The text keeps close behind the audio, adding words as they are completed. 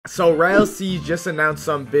So Rell Seas just announced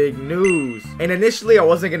some big news, and initially I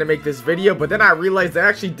wasn't gonna make this video, but then I realized they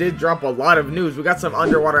actually did drop a lot of news. We got some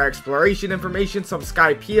underwater exploration information, some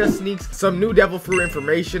Skypiea sneaks, some new devil fruit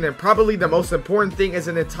information, and probably the most important thing is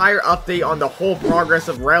an entire update on the whole progress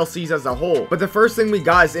of Rell Seas as a whole. But the first thing we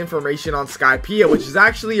got is information on Skypiea, which is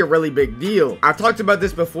actually a really big deal. I've talked about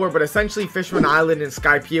this before, but essentially Fishman Island and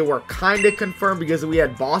Skypiea were kinda confirmed because we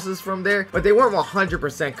had bosses from there, but they weren't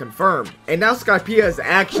 100% confirmed. And now Skypiea is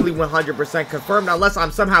actually 100% confirmed, unless I'm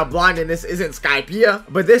somehow blind and this isn't Skypiea.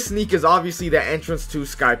 But this sneak is obviously the entrance to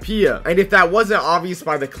Skypiea, and if that wasn't obvious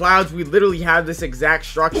by the clouds, we literally have this exact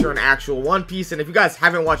structure in actual One Piece. And if you guys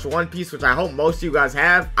haven't watched One Piece, which I hope most of you guys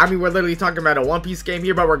have, I mean, we're literally talking about a One Piece game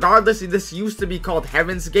here, but regardless, this used to be called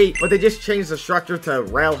Heaven's Gate, but they just changed the structure to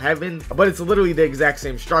Rell Heaven, but it's literally the exact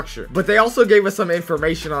same structure. But they also gave us some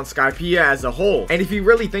information on Skypiea as a whole, and if you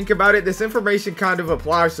really think about it, this information kind of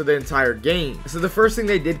applies to the entire game. So the first thing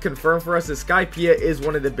they did confirm for us is Skypiea is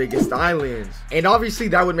one of the biggest islands, and obviously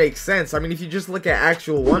that would make sense. I mean, if you just look at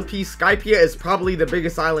actual One Piece, Skypiea is probably the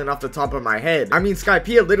biggest island off the top of my head. I mean,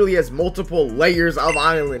 Skypiea literally has multiple layers of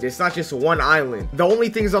island. It's not just one island. The only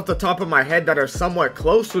things off the top of my head that are somewhat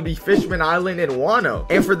close would be Fishman Island and Wano.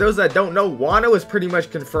 And for those that don't know, Wano is pretty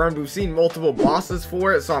much confirmed. We've seen multiple bosses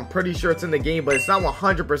for it, so I'm pretty sure it's in the game, but it's not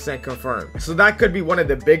 100% confirmed. So that could be one of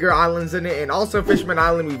the bigger islands in it. And also Fishman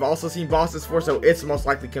Island, we've also seen bosses for, so it's most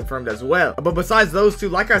likely confirmed as well. But besides those two,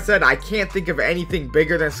 like I said, I can't think of anything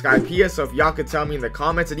bigger than Skypiea, so if y'all could tell me in the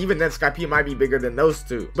comments, and even then Skypiea might be bigger than those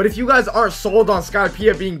two. But if you guys aren't sold on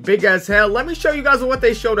Skypiea being big as hell, let me show you guys what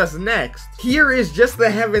they showed us next. Here is just the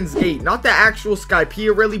Heaven's Gate, not the actual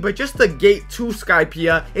Skypiea really, but just the gate to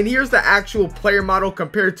Skypiea, and here's the actual player model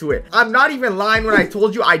compared to it. I'm not even lying when I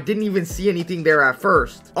told you I didn't even see anything there at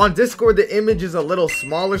first. On Discord, the image is a little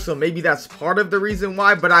smaller, so maybe that's part of the reason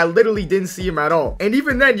why, but I literally didn't see him at all. And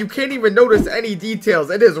even then, you can't even notice any details.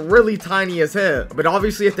 It is really tiny as hell. But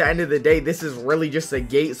obviously at the end of the day, this is really just a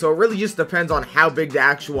gate, so it really just depends on how big the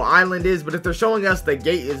actual island is. But if they're showing us the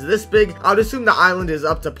gate is this big, I would assume the island is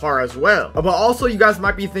up to par as well. But also, you guys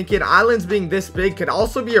might be thinking islands being this big could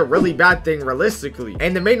also be a really bad thing realistically,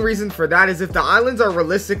 and the main reason for that is if the islands are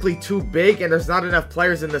realistically too big and there's not enough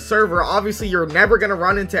players in the server, obviously you're never gonna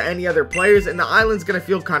run into any other players and the island's gonna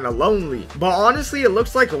feel kind of lonely. But honestly, it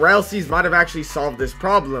looks like Rell Seas might have actually solved this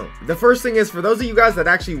problem. The first thing is, for those of you guys that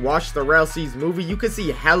actually watched the Rell Seas movie, you can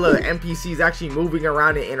see hella NPCs actually moving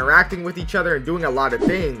around and interacting with each other and doing a lot of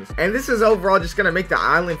things, and this is overall just gonna make the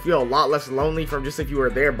island feel a lot less lonely from just if you were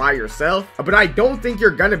there by yourself. But I don't think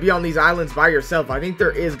you're gonna be on these islands by yourself. I think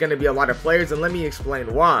there is gonna be a lot of players, and let me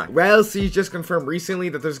explain why. Rell Seas just confirmed recently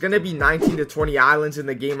that there's gonna be 19 to 20 islands in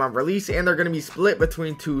the game on release, and they're gonna be split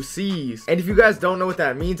between two seas. And if you guys don't know what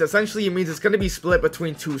that means, essentially it means it's gonna be split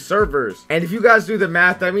between two servers. And if you guys do the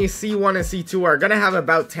math, that means C1 and C2 are gonna have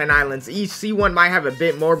about 10 islands each. C1 might have a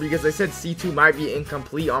bit more because they said C2 might be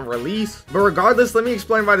incomplete on release. But regardless, let me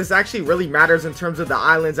explain why this actually really matters in terms of the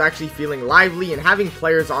islands actually feeling lively and having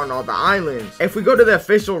players on all the islands. If we go to the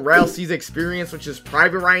official Rell Seas experience, which is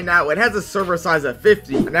private right now, it has a server size of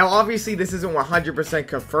 50. Now obviously this isn't 100%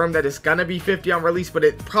 confirmed that it's gonna be 50 on release, but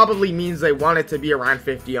it probably means they want it to be around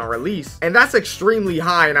 50 on release, and that's extremely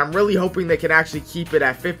high, and I'm really hoping they can actually keep it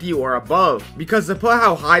at 50 or above, because to put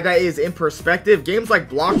how high that is in perspective, games like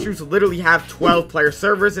Blox Fruits literally have 12 player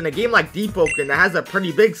servers, and a game like Deepoken that has a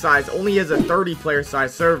pretty big size only has a 30 player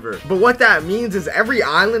size server. But what that means is every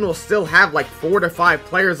island will still have like 4 to 5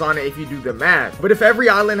 players on it if you do the math. But if every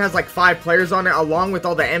island has like 5 players on it, along with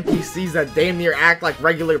all the NPCs that damn near act like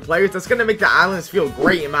regular players, that's gonna make the islands feel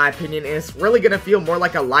great in my opinion, and it's really gonna feel more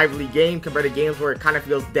like a lively game compared to games where it kind of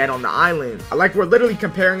feels dead on the islands. Like, we're literally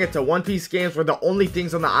comparing it to One Piece games where the only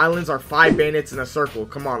things on the islands are 5 bandits in a circle.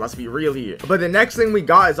 Come on, let's be real here. But the next thing we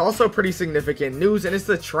got is also pretty significant news, and it's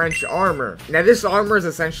the trench armor. Now this armor is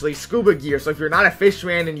essentially scuba gear, so if you're not a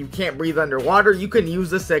fishman and you can't breathe underwater, you can use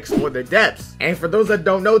this to explore the depths. And for those that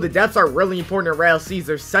don't know, the depths are really important in Rell Seas.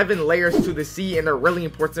 There's 7 layers to the sea, and they're really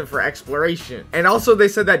important for exploration. And also they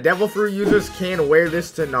said that devil fruit users can wear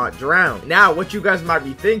this to not drown. Now what you guys might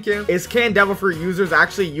be thinking is, can devil fruit users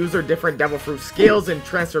actually use their different devil fruit skills and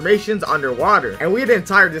transformations underwater? And we had an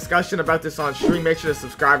entire discussion about this on stream. Make sure to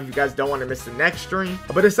subscribe if you guys don't want to miss the next stream.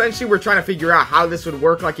 But essentially we're trying to figure out how this would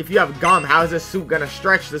work. Like, if you have gum, how is this suit gonna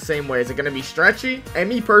stretch the same way? Is it gonna be stretchy? And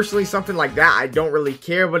me personally, something like that I don't really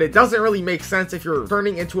care, but it doesn't really make sense if you're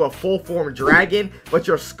turning into a full form dragon but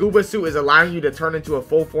your scuba suit is allowing you to turn into a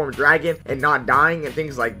full form dragon and not dying and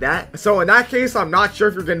things like that. So in that case, I'm not sure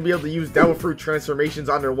if you're gonna be able to use devil fruit transformations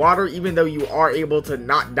underwater, even though you are able to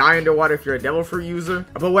not die underwater if you're a devil fruit user.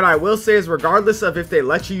 But what I will say is, regardless of if they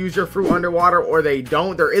let you use your fruit underwater, underwater or they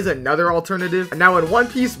don't, there is another alternative. Now in One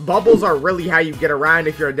Piece, bubbles are really how you get around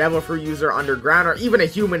if you're a devil fruit user underground or even a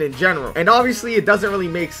human in general. And obviously it doesn't really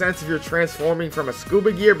make sense if you're transforming from a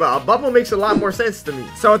scuba gear, but a bubble makes a lot more sense to me.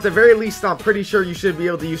 So at the very least, I'm pretty sure you should be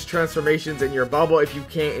able to use transformations in your bubble if you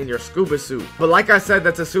can't in your scuba suit. But like I said,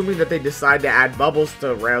 that's assuming that they decide to add bubbles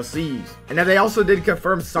to Rell Seas. And then they also did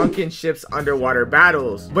confirm sunken ships underwater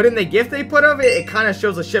battles. But in the GIF they put of it, it kind of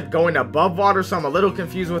shows a ship going above water, so I'm a little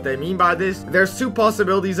confused what they mean by this. There's two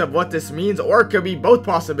possibilities of what this means, or it could be both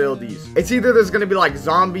possibilities. It's either there's going to be like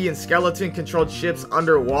zombie and skeleton controlled ships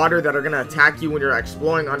underwater that are going to attack you when you're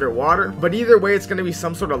exploring underwater, but either way it's going to be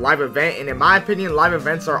some sort of live event. And in my opinion, live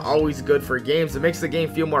events are always good for games. It makes the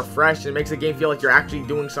game feel more fresh and it makes the game feel like you're actually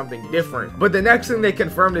doing something different. But the next thing they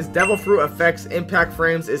confirmed is Devil Fruit Effects impact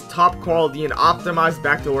frames is top quality and optimized.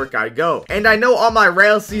 Back to work I go. And I know all my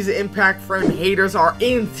Rell Seas impact frame haters are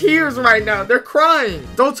in tears right now. They're crying.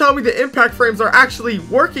 Don't tell me the impact frames are actually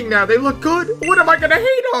working now. They look good. What am I gonna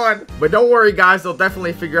hate on? But don't worry guys, they'll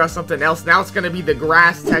definitely figure out something else. Now it's gonna be the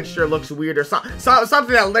grass texture looks weird or something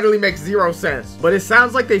that literally makes zero sense. But it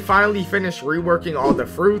sounds like they finally finished reworking all the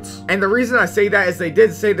fruits. And the reason I say that is they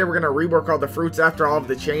did say they were gonna rework all the fruits after all of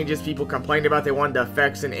the changes people complained about. They wanted the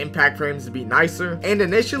effects and impact frames to be nicer. And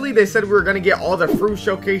initially they said we were gonna get all the fruit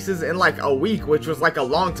showcases in like a week, which was like a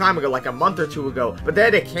long time ago, like a month or two ago. But they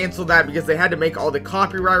had to cancel that because they had to make all the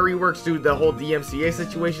copyright reworks due to the whole DMCA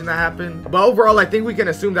situation that happened. But overall, I think we can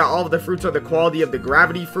assume that all of the fruits are the quality of the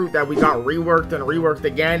gravity fruit that we got reworked and reworked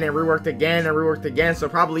again and reworked again and reworked again, so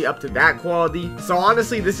probably up to that quality. So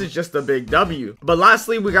honestly, this is just a big W. But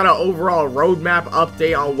lastly, we got an overall roadmap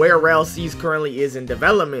update on where Rell Seas currently is in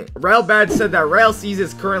development. Rellbad said that Rell Seas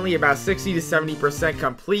is currently about 60 to 70%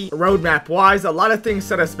 complete. Roadmap wise, a lot of things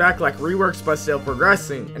set us back like reworks, but still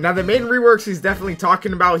progressing. And now the main reworks he's definitely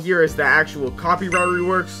talking about here is the actual copyright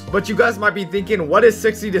reworks. But you guys might be thinking, what does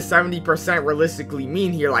 60 to 70% realistically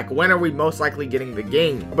mean here? Like, when are we most likely getting the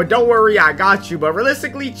game? But don't worry, I got you. But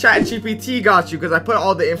realistically, ChatGPT got you, because I put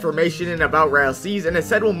all the information in about Rell Seas and it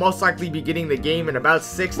said we'll most likely be getting the game in about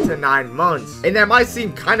 6 to 9 months. And that might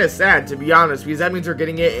seem kind of sad, to be honest, because that means we're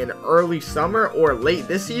getting it in early summer or late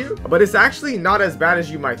this year. But it's actually not as bad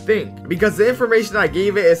as you might think, because the information I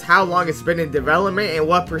gave it is how long it's been in development and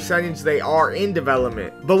what percentage they are in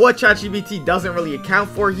development. But what ChatGPT doesn't really account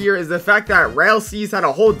for here is the fact that Rell Seas had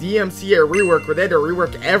a whole DMCA rework where they had to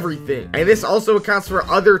rework everything. And this also accounts for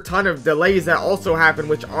other ton of delays that also happened,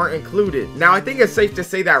 which aren't included. Now, I think it's safe to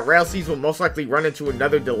say that Rell Seas will most likely run into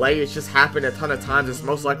another delay. It's just happened a ton of times. It's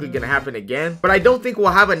most likely going to happen again. But I don't think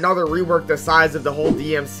we'll have another rework the size of the whole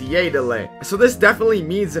DMCA delay. So this definitely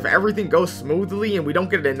means if everything goes smoothly and we don't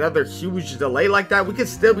get another huge delay like that, we could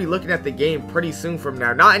still be looking at the game pretty soon from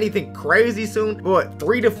now. Not anything crazy soon, but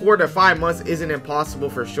 3 to 4 to 5 months isn't impossible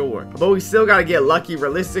for sure. But we still got to get lucky.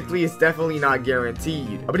 Realistically, it's definitely not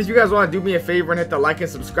guaranteed. But if you guys want to do me a favor and hit the like and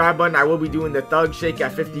subscribe button, I will be doing the thug shake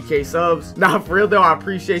at 50k subs. Now for real though, I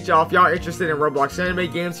appreciate y'all. If y'all are interested in Roblox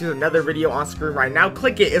anime games, here's another video on screen right now.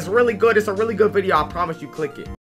 Click it. It's really good. It's a really good video. I promise you, click it.